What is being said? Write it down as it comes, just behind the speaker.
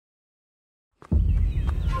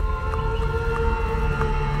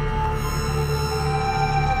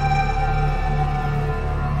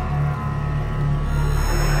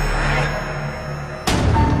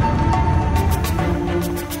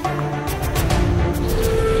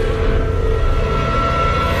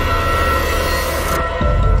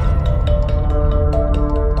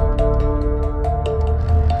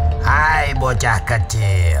Bocah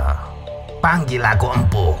kecil, panggil aku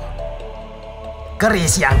Empu.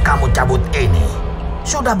 Keris yang kamu cabut ini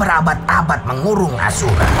sudah berabad-abad mengurung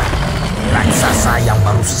Asura, raksasa yang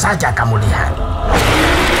baru saja kamu lihat.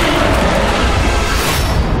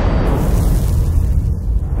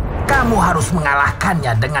 Kamu harus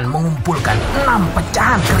mengalahkannya dengan mengumpulkan 6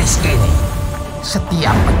 pecahan keris ini.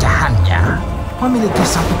 Setiap pecahannya memiliki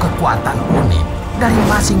satu kekuatan unik dari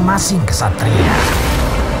masing-masing kesatria.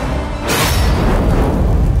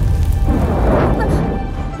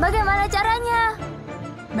 Bagaimana caranya?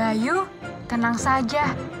 Bayu, tenang saja.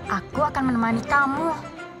 Aku akan menemani kamu.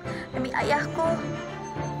 Demi ayahku.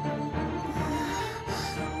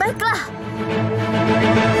 Baiklah.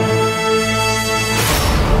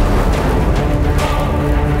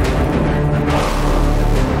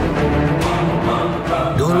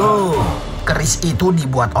 Dulu, keris itu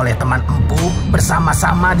dibuat oleh teman Empu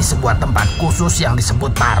bersama-sama di sebuah tempat khusus yang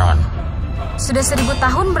disebut Paron. Sudah 1000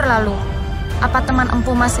 tahun berlalu. Apa teman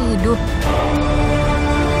Empu masih hidup?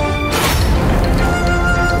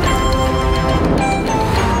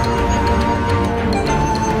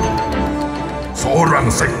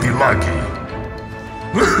 Seorang sekti lagi.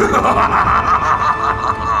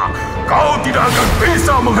 Kau tidak akan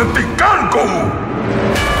bisa menghentikanku.